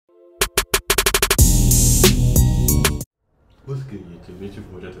What's good, YouTube? It's your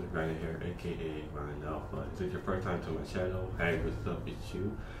boy Justin Griner here, aka Ryan Alpha. If it's your first time to my channel, hey, what's up, it's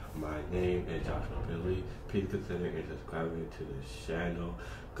you. My name is Joshua Billy. Please consider subscribing to the channel,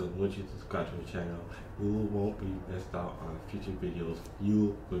 because once you subscribe to the channel, you won't be missed out on future videos.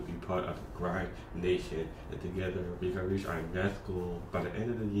 You will be part of the Grind Nation, and together we can reach our next goal by the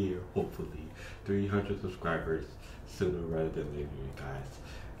end of the year, hopefully 300 subscribers sooner rather than later, you guys.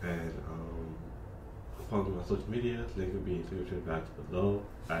 And follow me on social media, link will be in the description box below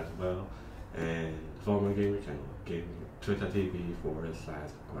as well. And follow my gaming channel,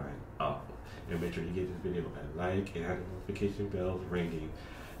 twitch.tv/grind up. And make sure you give this video a like and have the notification bells ringing,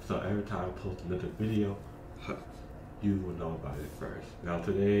 so every time I post another video, you will know about it first. Now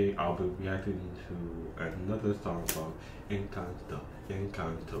today I'll be reacting to another song called Encanto,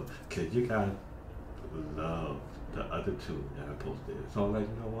 because you guys love the other two that I posted. So I'm like,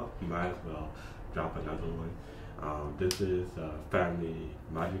 you know what, might as well drop another one. This is Familie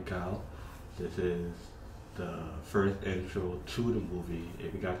Madrigal. This is the first intro to the movie.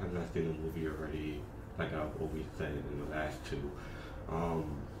 If you guys have not seen the movie already, like I've always said in the last two,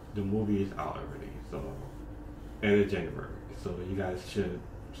 the movie is out already, so end of January. So you guys should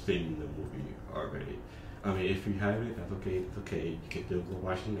see the movie already. I mean, if you haven't, that's okay. It's okay. You can still go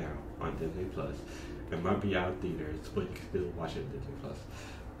watch it now on Disney Plus. It might be out of theaters, but you can still watch it on Disney Plus.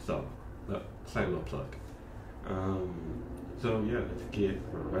 So, look, slight little plug. So yeah, let's get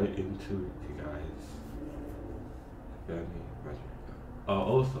right into it, you guys. Family Madrigal.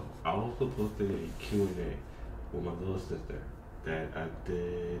 Also, I also posted a Q&A with my little sister that I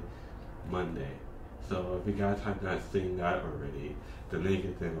did Monday. So if you guys have not seen that already, the link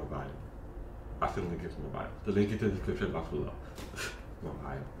is in my bio. I sent the link in my bio. The link is in the description box below. My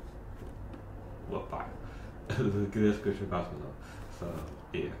bio. What bio? The description box below. So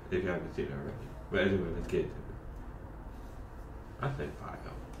yeah, if you haven't seen it already. But anyway, let's get into it. I said bio.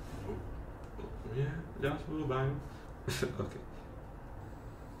 Yeah, that's a little bio. Okay.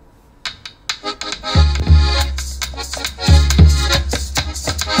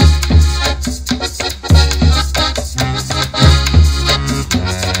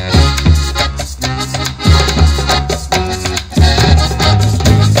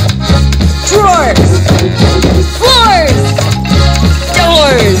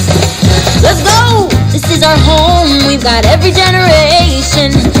 Our home, we've got every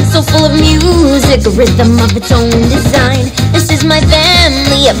generation, so full of music, a rhythm of its own design. This is my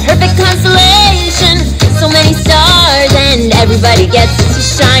family, a perfect constellation, so many stars and everybody gets to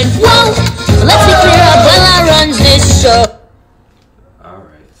shine. Whoa, let's be clear, Abuela runs this show.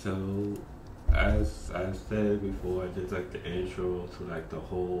 Alright, so as I said before, just like the intro to like the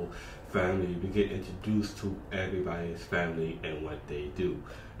whole family, we get introduced to everybody's family and what they do.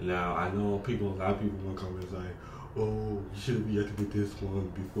 Now I know a lot of people in the comments like, oh, you should have reacted to this one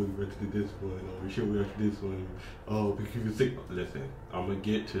before you reacted to this one, or you should react to this one, oh, because you sick. Listen, I'm gonna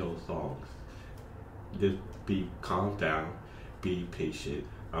get to those songs. Just calm down, be patient.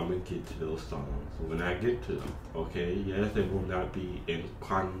 I'm gonna get to those songs when I get to them. Okay, yes, they will not be in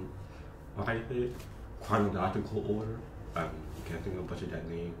chronological order. You can't think of a bunch of that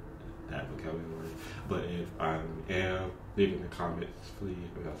name, that vocabulary. But if I am, leave in the comments, please,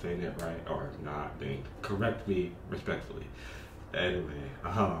 if I'm saying it right or not, then correct me respectfully. Anyway,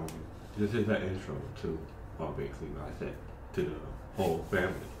 this is the intro to, well, basically what I said, to the whole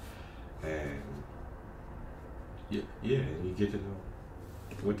family. And yeah, and you get to know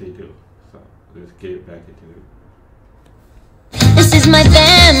what they do. So let's get back into it. This is my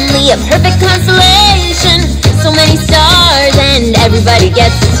family, a perfect constellation, so many stars and everybody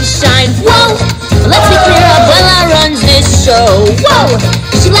gets to shine. Whoa, let's be clear, Abuela runs this show. Whoa,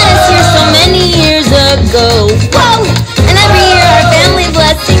 she let us here so many years ago. Whoa, and every year our family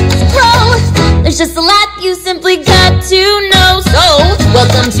blessings grow. There's just a lot you simply got to know. So,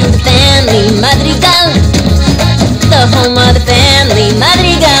 welcome to the Family Madrigal, the home of the Family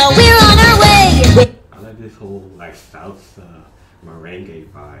Madrigal. We're on our way. I like this whole like salsa merengue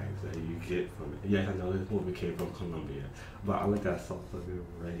vibes that you get from it. Yes, I know this movie came from Colombia, but I like that salsa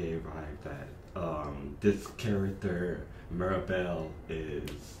merengue vibe that this character Mirabelle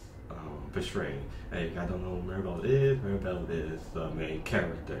is portraying. And if I don't know who Mirabelle is the main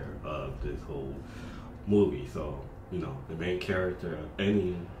character of this whole movie. So, you know, the main character of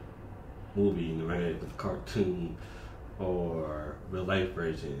any movie, no matter if it's a cartoon or real life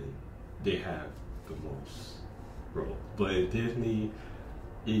version, they have the most role. But in Disney,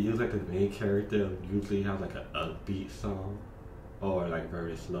 it usually like the main character usually have like an upbeat song or like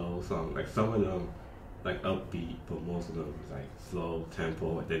very slow song. Like some of them like upbeat, but most of them is like slow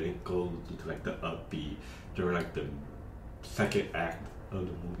tempo, and then it goes into like the upbeat during like the second act of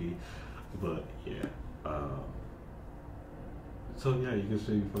the movie. But yeah, so yeah, you can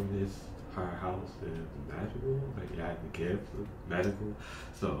see from this, her house is magical. Like, it has the gifts of magical.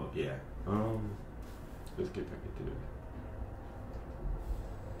 So yeah, let's get back into it.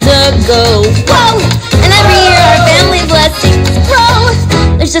 Go, whoa! And every year our family blessings grow.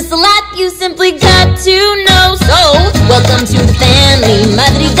 There's just a lot you simply got to know. So, welcome to the Family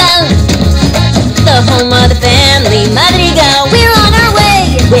Madrigal, the home of the Family Madrigal. We're on our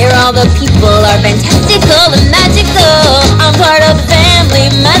way, where all the people are fantastical and magical. I'm part of the Family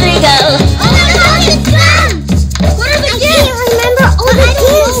Madrigal. Oh my God, it's drums! What are the gifts? I can't remember all the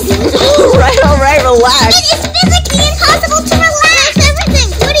gifts. All right, relax. It is physically impossible to relax. Everything.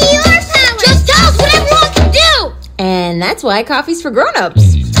 What are your powers? Just tell us what everyone can do. And that's why coffee's for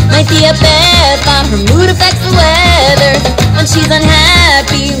grown-ups. My Tia Beth, her mood affects the weather. When she's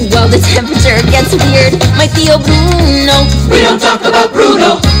unhappy, well, the temperature gets weird. My Theo Bruno, we don't talk about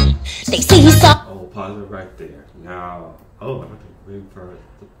Bruno. They say he saw. Oh, pause it right there. Now, I have to wait for it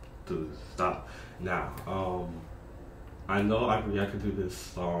to stop. Now, I know I reacted to this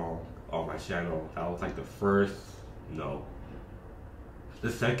song on my channel. That was like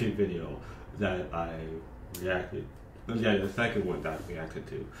the second video that I reacted. Yeah, the second one that I reacted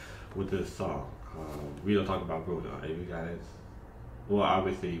to with this song. We don't talk about Bruno. If you guys, well,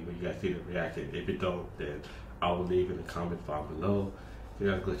 obviously when you guys see the reaction, if you don't, then I will leave in the comments down below.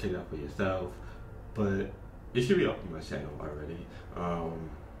 You guys go check it out for yourself. But it should be up on my channel already.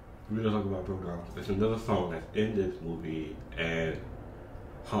 We don't talk about Bruno. There's another song that's in this movie, and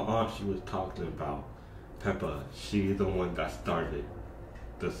her aunt, she was talking about Peppa. She's the one that started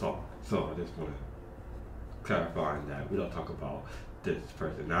the song. So I just want to clarifying that we don't talk about this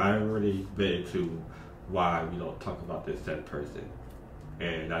person. Now, I already been into why we don't talk about this said person,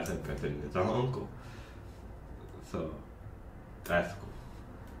 and that said person is our uncle. So that's cool.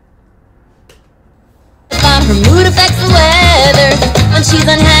 Her mood affects the weather. When she's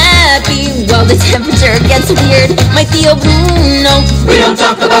unhappy, well, the temperature gets weird. My Theo Bruno, we don't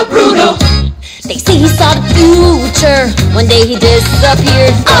talk about Bruno. They say he saw the future. One day he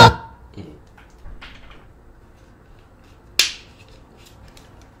disappeared. Oh.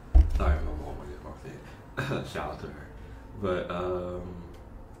 Sorry, my mom walked in. Shout out to her. But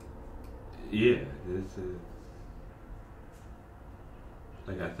yeah, this is,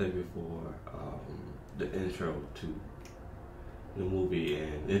 like I said before, the intro to the movie,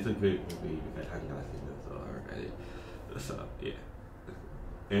 and it's a great movie because I've not seen this already. So yeah,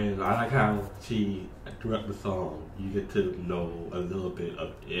 and I like how throughout the song you get to know a little bit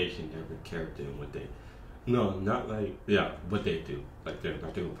of each and every character and what they, what they do, like they're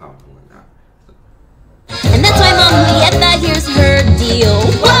not doing powerful or not. And that's why Mom Julieta, here's her deal.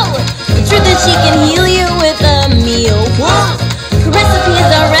 Whoa! The truth is she can heal you with a meal. Whoa! Her recipes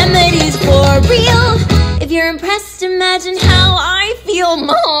are remedies for real. If you're impressed, imagine how I feel,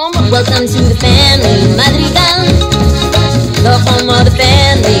 Mom. Welcome to the Family Madrigal, the home of the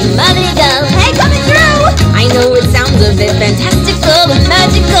Family Madrigal. Hey, coming through! I know it sounds a bit fantastical and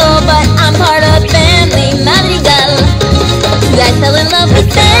magical, but I'm part of Family Madrigal. You guys fell in love with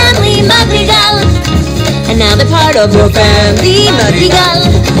Family Madrigal, and now they're part of your Family Madrigal.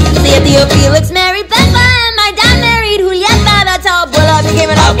 See if Theo Felix married Peppa, and my dad married Julieta. That's how Abuela became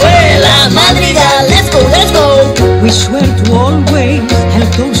an Abuela Madrigal. Let's go, let's go. We swear to always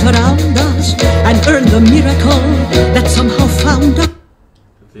help those around us and earn the miracle that somehow found us.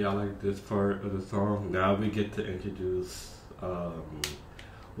 See, I like this part of the song. Now we get to introduce,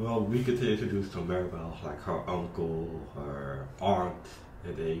 we get to introduce to Maribel, like her uncle, her aunt,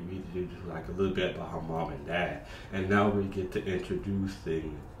 and they introduce like a little bit about her mom and dad. And now we get to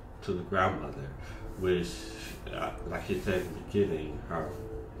introducing to the grandmother, which, like she said in the beginning, her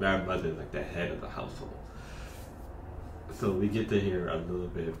grandmother is like the head of the household. So we get to hear a little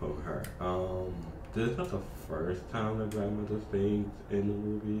bit from her. This is not the first time the grandmother sings in the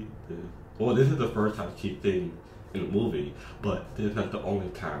movie. This is the first time she sings in the movie, but this is not the only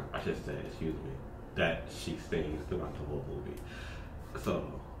time, I should say, that she sings throughout the whole movie. So,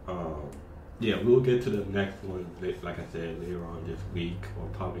 yeah, we'll get to the next one, like I said, later on this week, or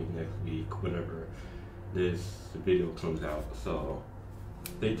probably next week, whenever this video comes out. So,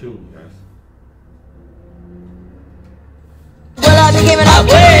 stay tuned, you guys. Well, I became an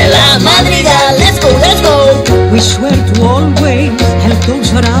Abuela Madrigal. Let's go, let's go. We swear to always help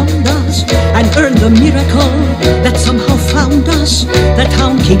those around us and earn the miracle that somehow found us. The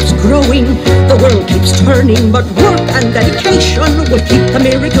town keeps growing, the world keeps turning, but work and dedication will keep the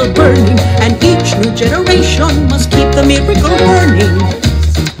miracle burning, and each new generation must keep the miracle burning.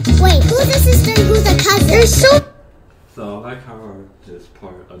 Wait, who's a sister and who's a cousin? They're so... So, like how this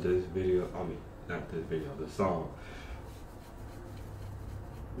part of this video, I mean, not this video, the song,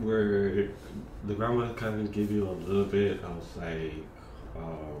 where the grandma kind of give you a little bit of like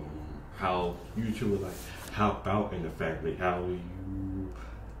how you two would like help out in the family, how you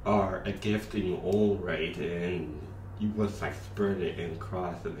are a gift in your own right, and you must like spread it and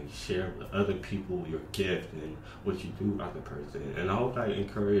cross and like share with other people your gift and what you do as a person. And I hope I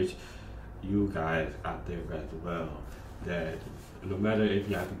encourage you guys out there as well, that no matter if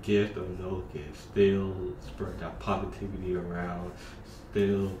you have a gift or no gift, still spread that positivity around,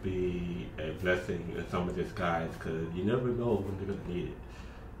 still be a blessing in some of these guys, because you never know when they're going to need it.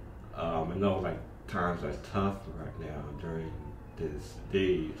 I know like times are tough right now during this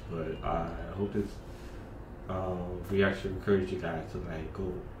days, but I hope this we actually encourage you guys to like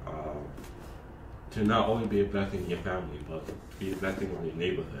go to not only be a blessing in your family, but be a blessing on your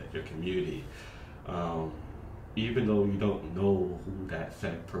neighborhood, your community. Even though you don't know who that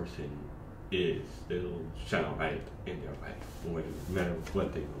said person is, they'll shine a light in their life, no matter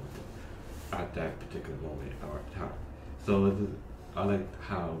what they go through at that particular moment or time. So I like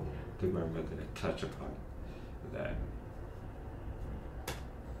how the grandmother touch upon that.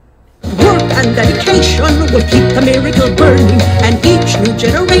 Work and dedication will keep the miracle burning, and each new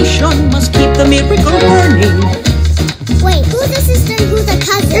generation must keep the miracle burning. Wait, who's a sister and who's a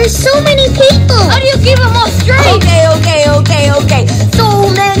cousin? There's so many people! How do you keep them all straight? Okay. So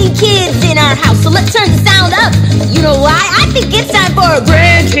many kids in our house, so let's turn the sound up. You know why? I think it's time for a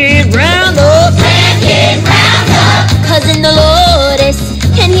grandkid roundup. Grandkid roundup. Cousin Dolores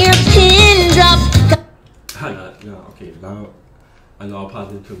can hear a pin drop. I know I'm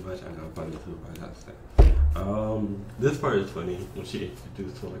pausing too much. This part is funny when she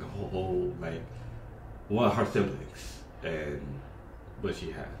introduced her like a whole like one of her siblings and what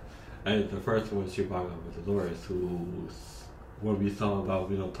she had. And the first one she brought up with Dolores, who's when we saw about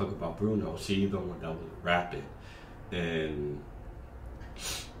talk about Bruno, she's the one that was rapping in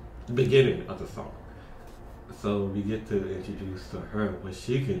the beginning of the song. So we get to introduce to her what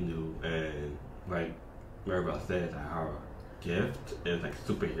she can do, and like Maribel said, that her gift is like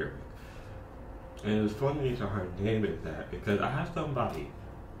superhero. And it's funny to her name is that because I have somebody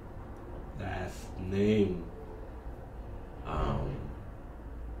that's named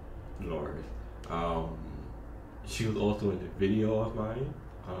Lord. She was also in the video of mine.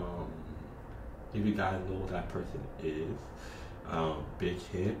 If you guys know what that person is, big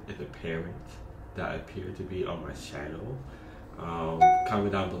hint is a parent that appeared to be on my channel.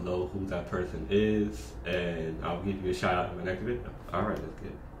 Comment down below who that person is, and I'll give you a shout out in my next video. Alright, let's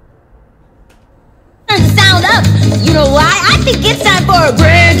get it. Turn the sound up. You know why? I think it's time for a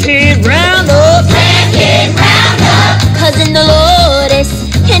grandkid roundup. Grandkid roundup. Cousin Dolores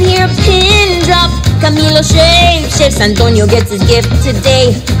can hear a pin drop. Camilo shapeshifts. Antonio gets his gift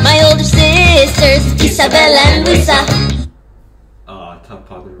today. My older sisters, Isabella and Luisa. Top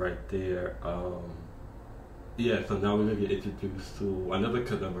pocket right there. Yeah, so now we're gonna get introduced to another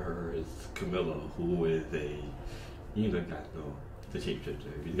cousin of hers, Camilla, who is you guys know the shapeshifter.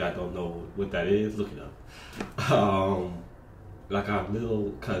 If you guys don't know what that is, look it up. Like our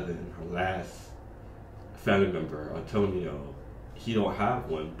little cousin, her last family member, Antonio, he don't have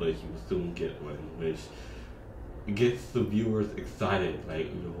one, but he will soon get one, which gets the viewers excited.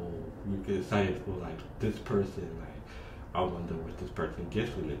 Like, we get excited for like this person. Like, I wonder what this person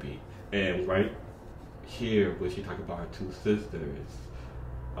gets going to be. And right here, when she talked about her two sisters,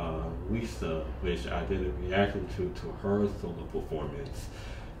 Lisa, which I did a reaction to her solo performance,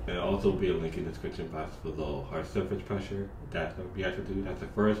 and also be a link in the description box below. Her Surface Pressure, that's a reaction to. That's the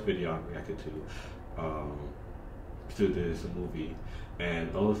first video I reacted to this movie.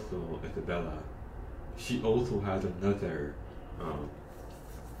 And also Isabella, she also has another.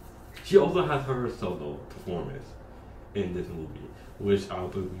 She also has her solo performance in this movie, which I will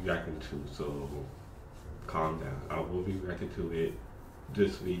be reacting to. So calm down. I will be reacting to it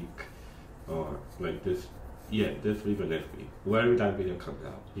this week, or like this week or next week. Whenever that video comes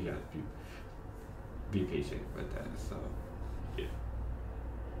out, you guys be patient with that. So yeah,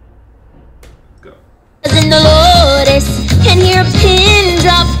 go. Cousin Dolores can hear a pin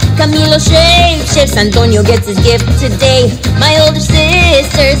drop. Camilo shapeshifts. Antonio gets his gift today. My older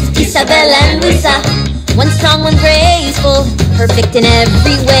sisters, Isabella and Luisa. One strong, one graceful, perfect in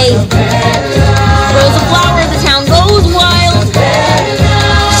every way. Grows a flower, the town goes wild.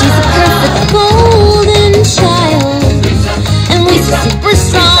 She's a perfect golden child. And Lisa's super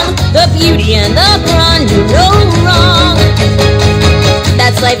strong, the beauty and the brawn, do no wrong.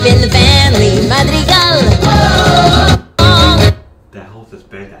 That's life in the family Madrigal. That host is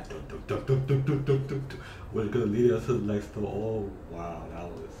bad. that was gonna lead us to the next door. Oh wow, that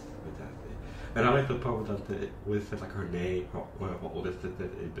was fantastic. And I like the part with the where it says like her name, one of her older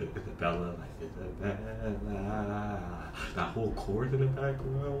sisters, Isabella, like Isabella. That whole chorus in the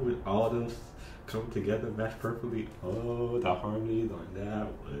background with all them come together, match perfectly. Oh, the harmonies on that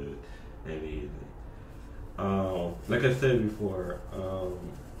was amazing. Like I said before,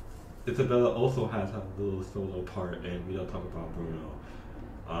 Isabella also has a little solo part, and we don't talk about Bruno.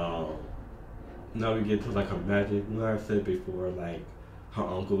 Now we get to like her magic. You know, I said before, like her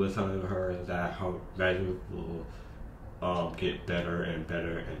uncle was telling her that her magic will get better and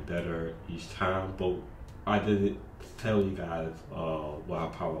better and better each time. But I didn't tell you guys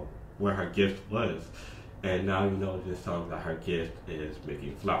where her gift was, and now you know this song that her gift is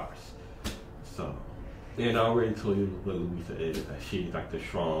making flowers. So. And I already told you what Louisa is, that she's like the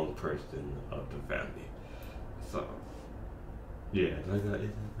strong person of the family. So, yeah, like that.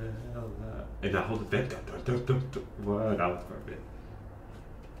 And I hold it wow, that was perfect.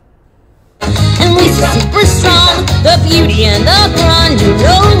 And we super strong, the beauty and the grandeur,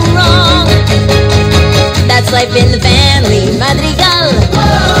 no wrong. That's life in the Family Madrigal.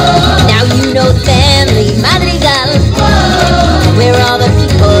 Now you know the Family Madrigal, where all the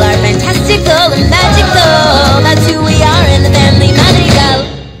people are fantastical and magical. That's who we are in the Family Madrigal.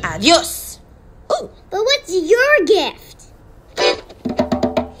 Adios. Ooh. But what's your gift?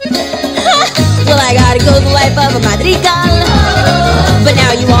 Well, I gotta go the life of a Madrigal, but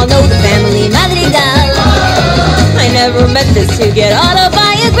now you all know the Family Madrigal. I never meant this to get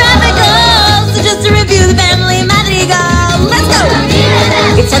autobiographical, so just to review the Family Madrigal. Let's go!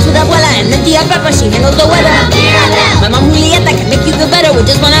 It starts with Abuela and then Tia Peppa, she handles the weather. My mom Julieta can make you feel better with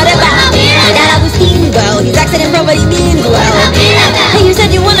just one arepa. My dad Agustin, well, he's accident prone but he means well. Hey, you said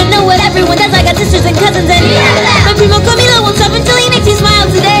you wanna know what everyone does. I got sisters and cousins and my primo Camilo won't stop until he makes you smile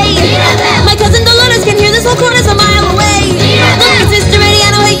today. My cousin Dolores can hear this whole chorus a mile away. Look, it's Mr. Eddie, I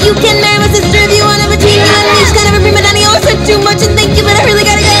know that you can marry my sister if you want to between you and me. She's kind of a prima donna, you always said too much and thank you, but I really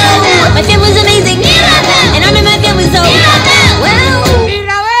gotta go. My family's amazing, and I'm in my family, so well.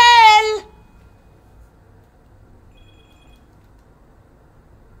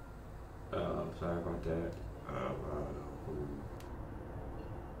 Sorry about that.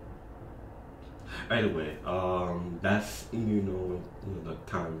 Anyway, that's the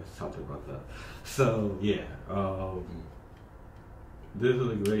time is talking about that. So yeah, this is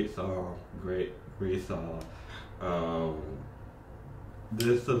a great song, great song.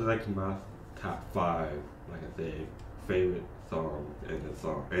 This is like my top 5, like I said, favorite songs in the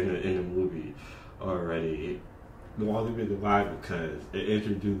movie already. The only reason why, because it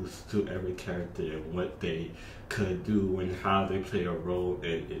introduced to every character and what they could do and how they play a role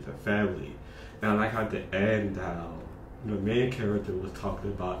in the family. And I like how at the end, how the main character was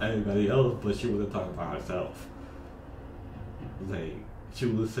talking about everybody else, but she wasn't talking about herself. Like, she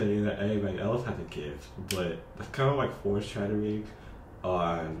was saying that everybody else had a gift, but that's kind of like foreshadowing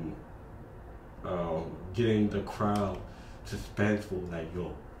on getting the crowd suspenseful, like,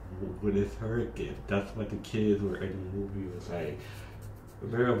 yo, what is her gift? That's what the kids were in the movie was like,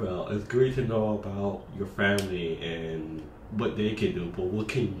 Maribel, it's great to know about your family and what they can do, but what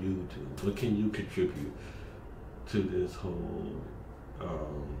can you do? What can you contribute to this whole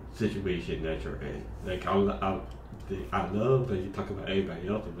situation that you're in? Like, I love that you talk about everybody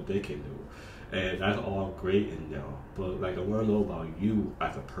else and what they can do, and that's all great and now. But like, I want to know about you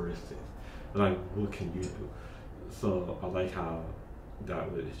as a person. Like, what can you do? So I like how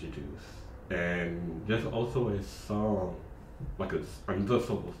that was introduced, and there's also a song, like another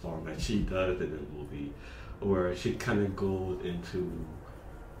solo song that she does in the movie, where she kind of goes into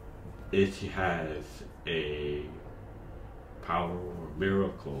if she has a power or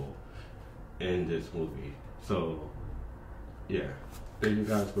miracle in this movie. So yeah, thank you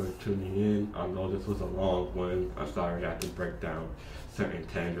guys for tuning in. I know this was a long one. I'm sorry I had to break down certain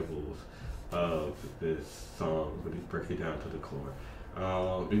tangibles of this song, really break it down to the core.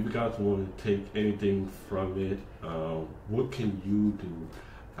 If you guys want to take anything from it, what can you do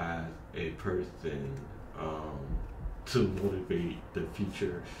as a person to motivate the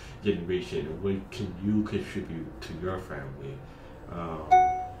future generation? What can you contribute to your family?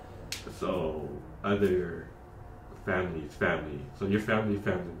 So other families, so your family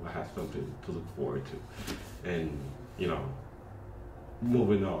will have something to look forward to, and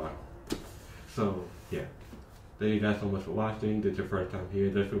moving on. So yeah. Thank you guys so much for watching. If this is your first time here,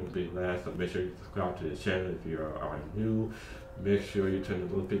 this will be the last, so make sure you subscribe to the channel if you are new. Make sure you turn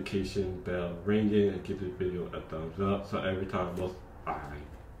the notification bell ringing and give this video a thumbs up, so every time I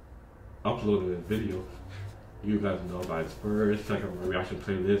upload a video, You guys know by its first, second reaction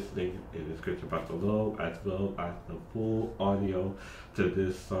playlist link in the description box below, as well as the full audio to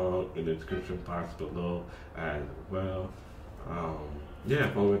this song in the description box below as well.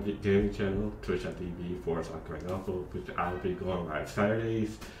 Yeah, follow the gaming channel, twitch.tv/GrandAlpha, which I'll be going live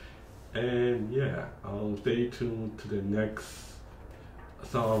Saturdays. And yeah, stay tuned to the next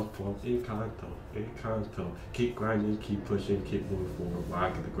song from Encanto. Keep grinding, keep pushing, keep moving forward. Why?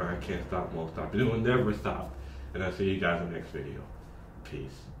 Because the grind can't stop, won't stop. It will never stop. And I'll see you guys in the next video.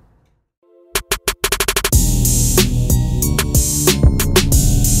 Peace.